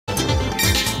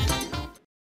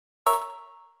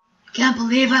Can't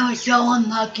believe I was so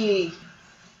unlucky.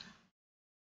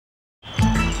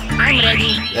 I'm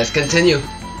ready. Let's continue.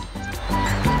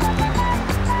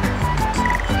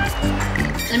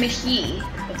 Let me see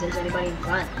if there's anybody in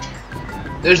front.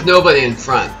 There's nobody in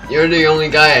front. You're the only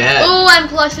guy ahead. Oh, I'm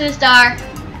close to the star.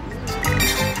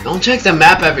 Don't check the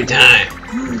map every time.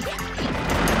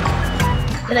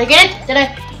 Did I get it? Did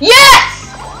I? Yes!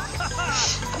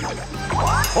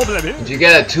 If you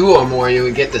get a 2 or more, you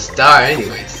would get the star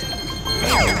anyways.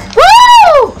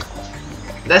 Woo!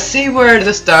 Let's see where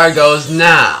the star goes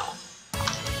now.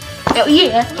 Oh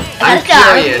yeah. I'm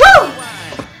curious. Woo!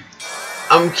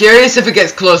 I'm curious if it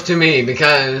gets close to me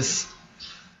because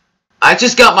I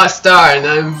just got my star and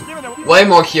I'm way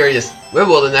more curious. Where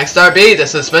will the next star be? The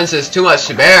suspense is too much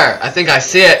to bear. I think I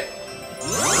see it.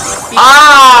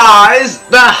 Ah, it's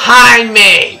behind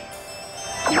me.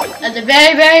 At the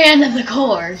very, very end of the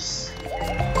course.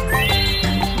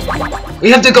 We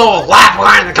have to go a lap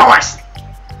around the course.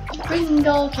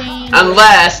 Sprinkle candy.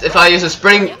 Unless if I use a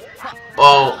spring.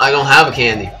 Oh, I don't have a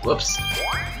candy. Whoops.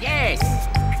 Yes.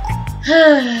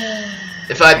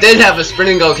 If I did have a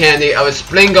Springo candy, I would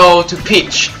Springo to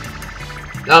Peach.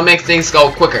 That'll make things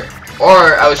go quicker.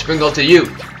 Or I would Springo to you.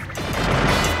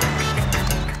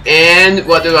 And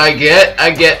what do I get?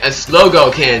 I get a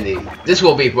Slogo candy. This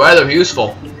will be rather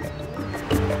useful.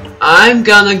 I'm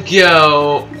gonna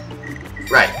go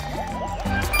right.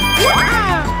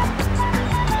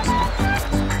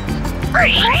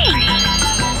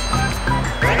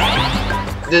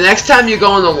 The next time you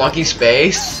go in a lucky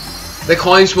space, the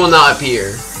coins will not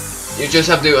appear. You just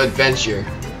have to adventure.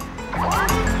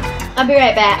 I'll be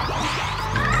right back.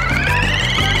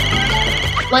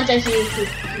 Once I see who.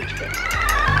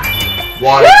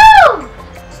 Water. Woo!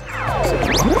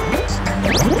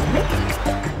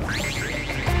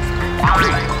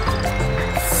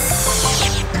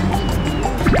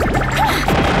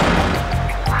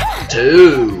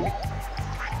 Two.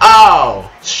 Oh,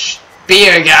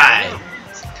 spear guy.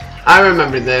 I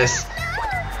remember this.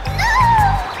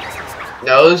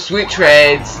 No sweet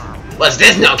trades. What's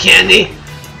this? No candy?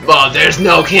 Well, there's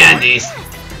no candies.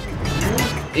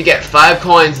 You get 5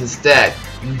 coins instead.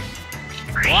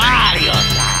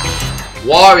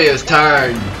 Wario's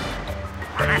turn.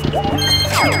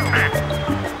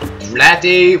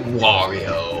 Flatty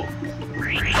Wario.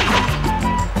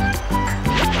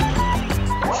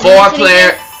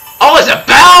 4-player. Oh, it's a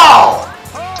bell!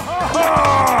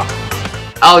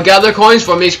 I'll gather coins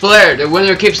from each player. The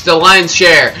winner keeps the lion's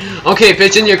share. Okay,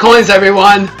 pitch in your coins,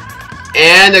 everyone.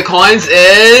 And the coins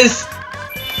is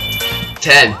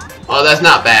 10. Oh, that's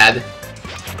not bad.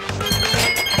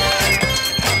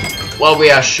 Well,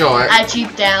 we are short. I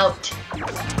cheaped out.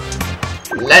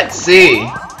 Let's see.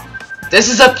 This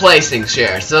is a placing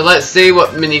share, so let's see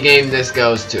what minigame this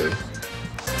goes to.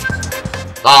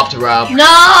 Rob.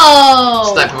 No!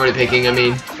 Sniper already picking, I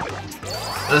mean.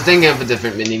 I was thinking of a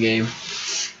different minigame.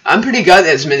 I'm pretty good at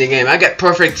this minigame. I get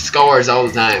perfect scores all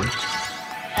the time.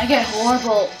 I get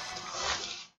horrible.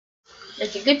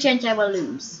 There's a good chance I will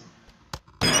lose.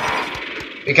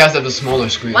 Because of the smaller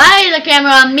screen. Why is the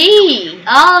camera on me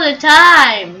all the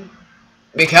time?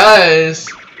 Because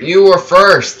you were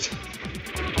first.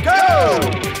 Go!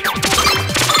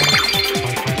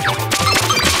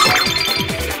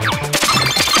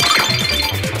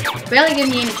 Barely give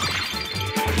me any.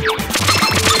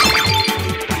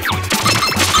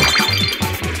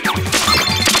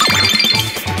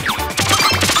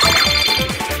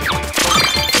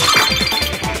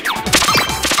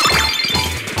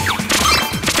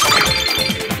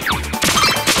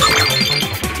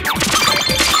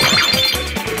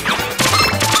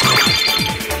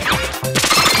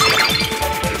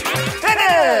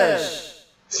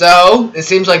 So, it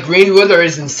seems like Green Wither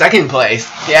is in second place.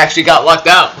 He actually got lucked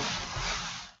out.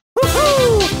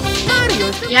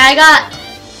 Yeah, I got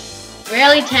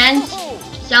barely 10s,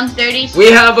 some 30s.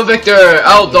 We have a victor!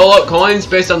 I'll dole out coins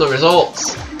based on the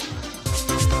results.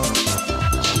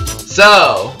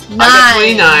 So, 9. I got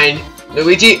 29.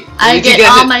 Luigi I get gets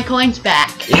all it. my coins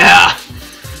back. Yeah.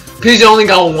 Peach only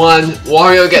got 1.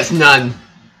 Wario gets none.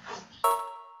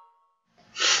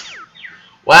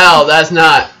 Wow, that's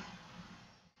not...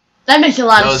 That makes a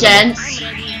lot of Those sense.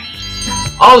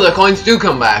 Oh, the coins do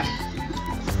come back.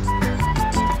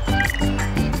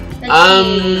 Let's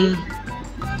see.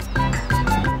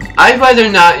 I'd rather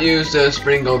not use the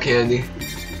Springo candy.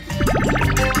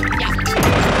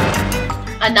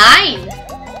 A 9.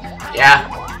 Yeah.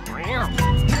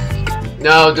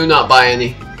 No, do not buy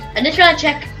any. I'm just trying to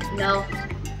check. No.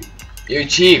 You're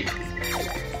cheap.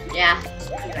 Yeah,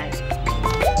 you're right.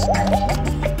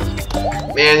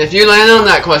 Man, if you land on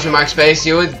that question mark space,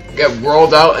 you would get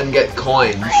rolled out and get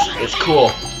coins. It's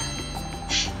cool.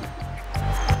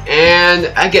 And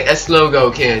I get a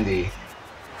Slogo candy.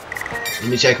 Let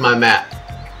me check my map.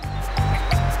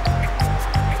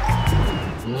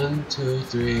 1, 2,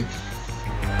 3.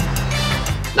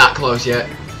 Not close yet.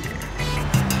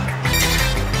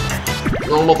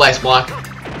 Normal dice block.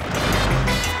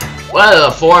 Well,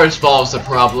 the 4 solves the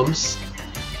problems.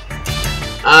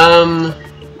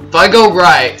 If I go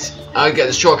right, I'll get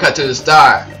a shortcut to the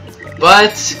star.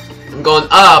 But I'm going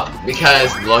up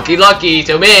because lucky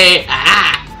to me. Ah!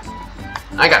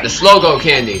 I got the Slogo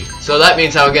candy, so that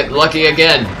means I'll get lucky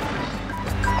again.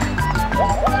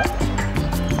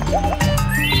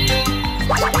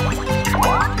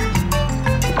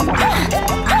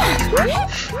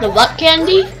 The what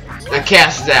candy? The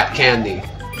cast zap candy.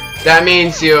 That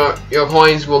means your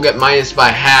coins will get minus by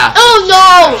half. Oh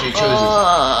no! She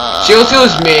chooses. She'll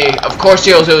choose me. Of course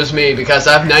she'll choose me because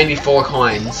I have 94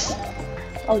 coins.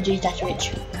 Oh geez, that's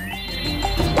rich.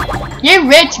 You're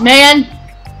rich, man.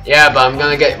 Yeah, but I'm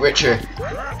gonna get richer.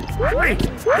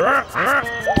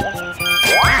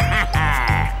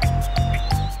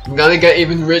 I'm gonna get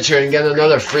even richer and get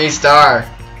another free star.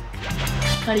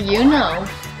 How do you know?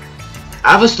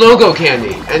 I have a Slogo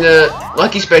candy, and the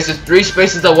lucky space is 3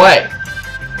 spaces away.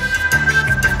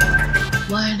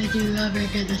 Why did you ever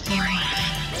get the star?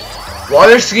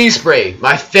 Water ski spray,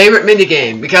 my favorite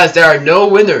minigame, because there are no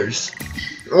winners.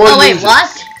 Or Oh wait, losers.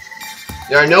 what?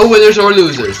 There are no winners or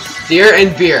losers. Deer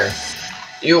and beer.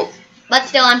 But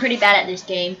still, I'm pretty bad at this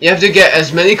game. You have to get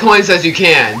as many coins as you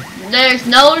can. There's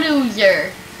no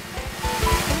loser.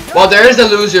 Well, there is a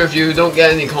loser if you don't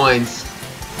get any coins.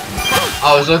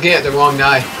 I was looking at the wrong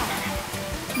guy.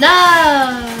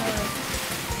 No.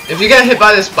 If you get hit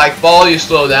by the spike ball, you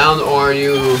slow down, or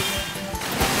you...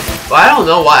 Well, I don't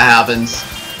know what happens.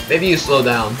 Maybe you slow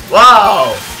down.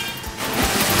 Whoa!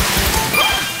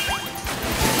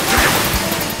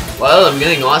 Well, I'm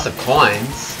getting lots of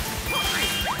coins.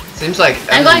 Seems like...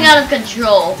 I'm going out of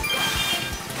control.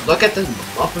 Look at the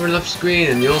upper left screen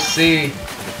and you'll see...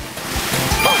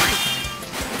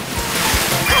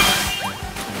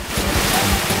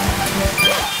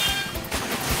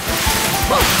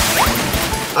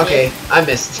 Okay, I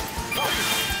missed.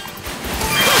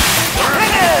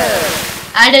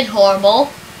 I did horrible.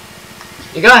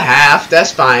 You got half,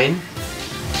 that's fine.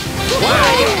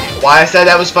 Why I said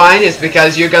that was fine is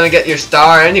because you're gonna get your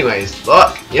star anyways.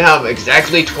 Look, you have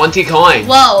exactly 20 coins.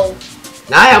 Whoa.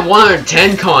 Now I have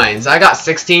 110 coins. I got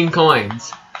 16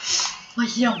 coins.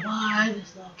 What's your word?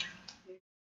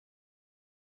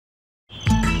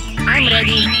 I'm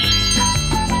ready.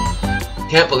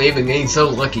 Can't believe I'm getting so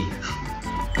lucky.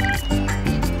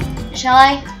 Shall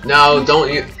I? No, don't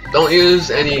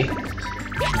use any.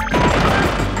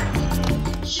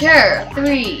 Sure,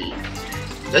 3.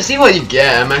 Let's see what you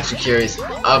get. I'm actually curious.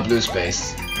 Blue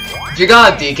space. If you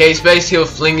got a DK space, he'll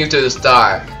fling you to the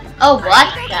star. Oh,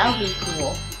 what? That would be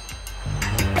cool.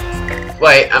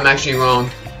 Wait, I'm actually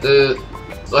wrong. The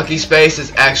lucky space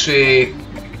is actually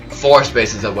 4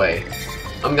 spaces away.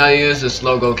 I'm gonna use this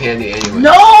Slogo candy anyway.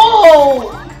 No!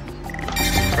 Oh,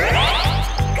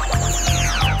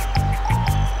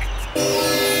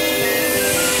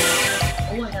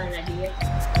 I got an idea.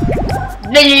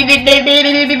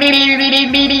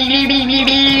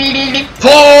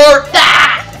 Four!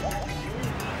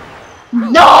 No!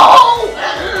 No!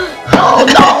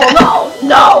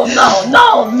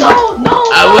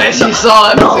 I wish you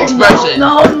saw his expression.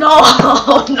 No!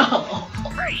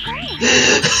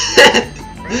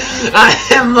 I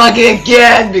am lucky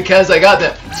again because I got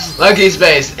the lucky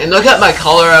space. And look at my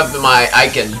color of my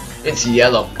icon. It's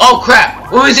yellow. Oh crap!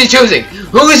 Who is he choosing?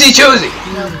 Who is he choosing?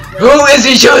 Who is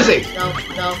he choosing?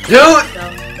 No.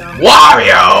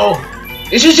 Wario!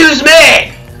 You should choose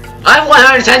me! I have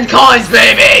 110 coins,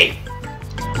 baby!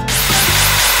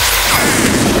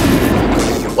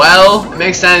 Well, it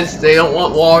makes sense. They don't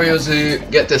want Wario to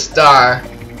get the star.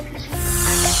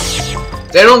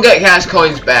 They don't get cash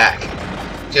coins back.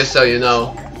 Just so you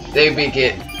know. They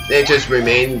just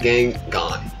remain getting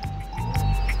gone.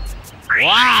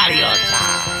 Wario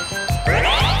time.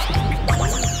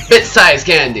 Bit size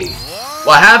candy.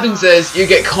 What happens is you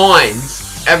get coins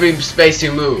every space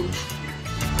you move.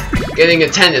 Getting a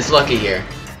 10 is lucky here.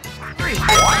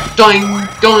 Doing,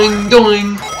 doing,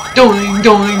 doing, doing,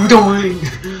 doing, doing,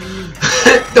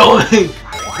 doing.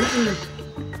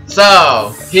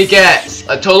 So he gets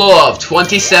a total of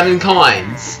 27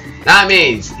 coins. That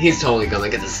means he's totally gonna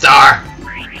get the star.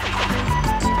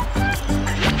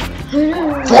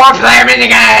 4-player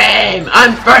minigame!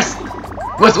 I'm first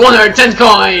with 110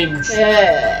 coins!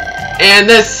 Yeah. And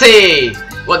let's see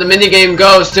what the minigame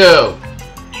goes to.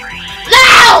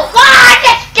 Why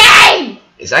this game?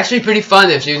 It's actually pretty fun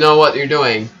if you know what you're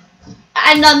doing.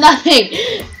 I know nothing.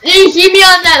 Did you see me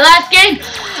on that last game?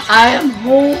 I am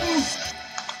home.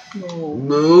 No.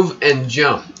 Move and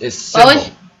jump. It's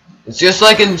simple. It's just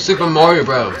like in Super Mario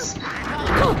Bros.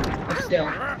 Still.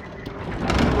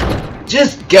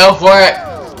 Just go for it.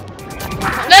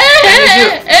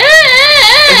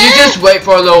 If you just wait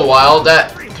for a little while,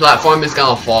 that platform is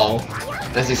gonna fall,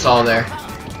 as you saw there.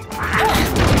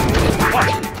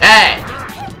 Hey!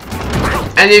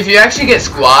 And if you actually get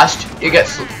squashed, you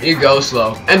go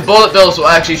slow. And bullet bills will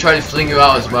actually try to fling you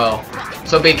out as well.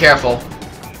 So be careful.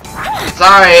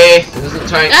 Sorry, it isn't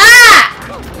trying. Ah!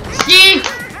 Steve!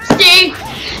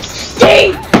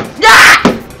 Ah!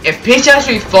 If Peach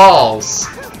actually falls,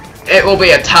 it will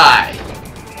be a tie.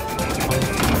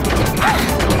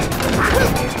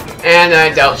 And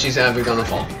I doubt she's ever gonna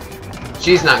fall.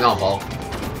 She's not gonna fall.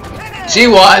 She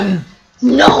won!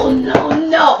 No!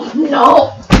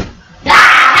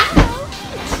 Ah!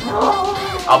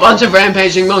 A bunch of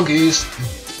rampaging monkeys.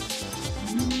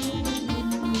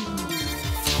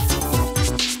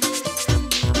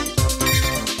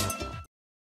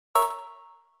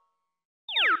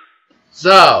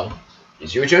 So,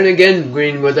 it's your turn again,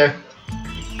 Green Wither.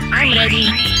 I'm ready.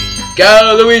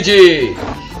 Go, Luigi!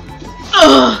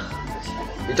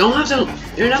 You don't have to.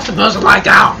 You're not supposed to lie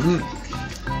down.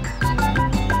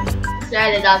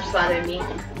 Sorry, the dog's bothering me.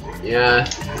 Yeah,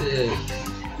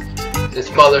 it's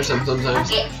bothersome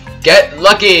sometimes. Get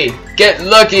lucky! Get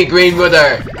lucky, Green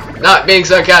Wither! Not being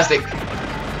sarcastic.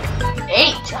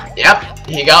 8. Yep,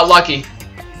 he got lucky.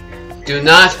 Do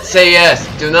not say yes.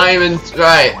 Do not even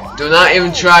try. Do not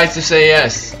even try to say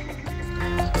yes.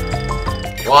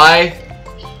 Why?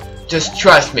 Just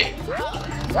trust me.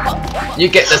 You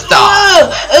get the star.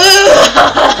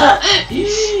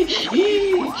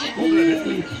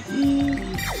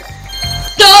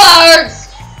 Stars!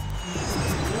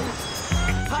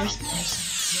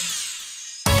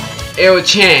 It will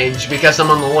change because I'm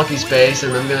on the lucky space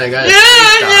and I'm gonna get a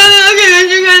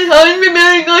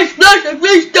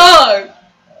star.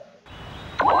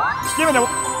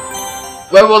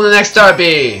 Where will the next star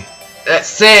be? Let's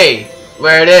see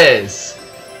where it is.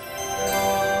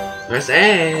 Press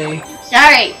A.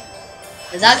 Sorry.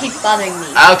 The dog keeps bothering me.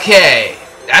 Okay,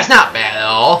 that's not bad at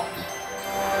all.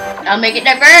 I'll make it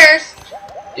there first.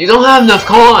 You don't have enough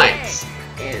coins.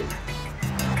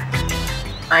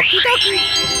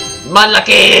 My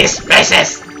lucky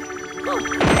spaces.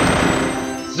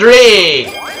 3.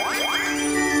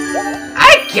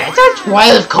 I get a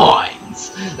 12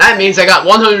 coins. That means I got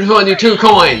 122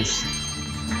 coins.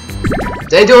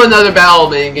 They do another battle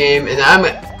mini game, and I'm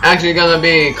actually gonna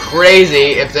be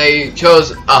crazy if they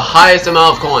chose a highest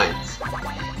amount of coins.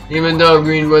 Even though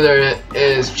Green Wither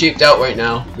is cheaped out right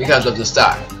now because of the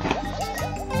star.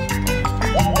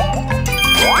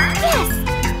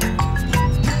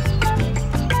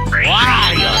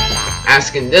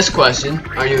 Asking this question,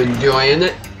 are you enjoying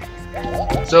it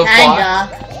so far?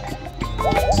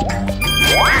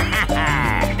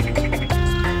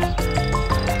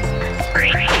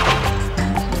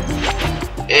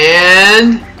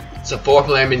 And it's a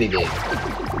 4-player minigame.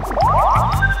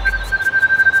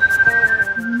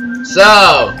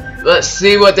 So, let's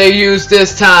see what they use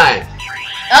this time.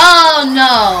 Oh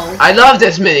no! I love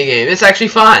this minigame, it's actually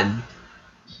fun.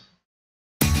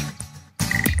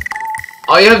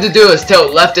 All you have to do is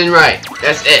tilt left and right.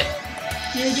 That's it.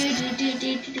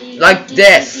 Like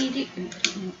this.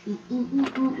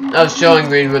 I was showing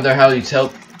Green Wither how you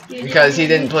tilt because he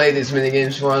didn't play these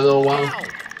minigames for a little while.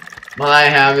 What I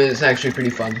have is actually pretty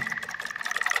fun.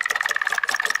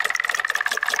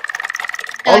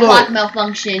 The clock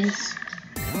malfunctions.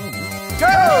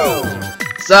 Go!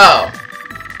 So,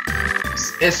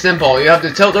 it's simple. You have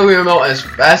to tilt the Wii remote as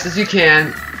fast as you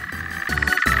can.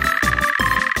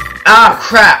 Ah,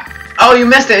 crap! Oh, you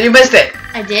missed it! You missed it!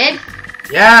 I did?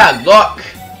 Yeah, look!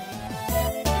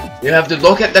 You have to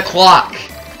look at the clock.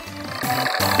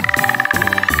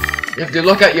 You have to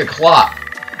look at your clock.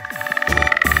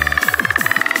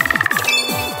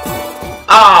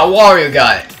 Ah, Wario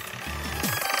got it!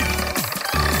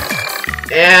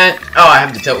 And... oh, I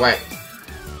have to tilt right.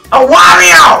 Oh,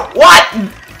 Wario! What?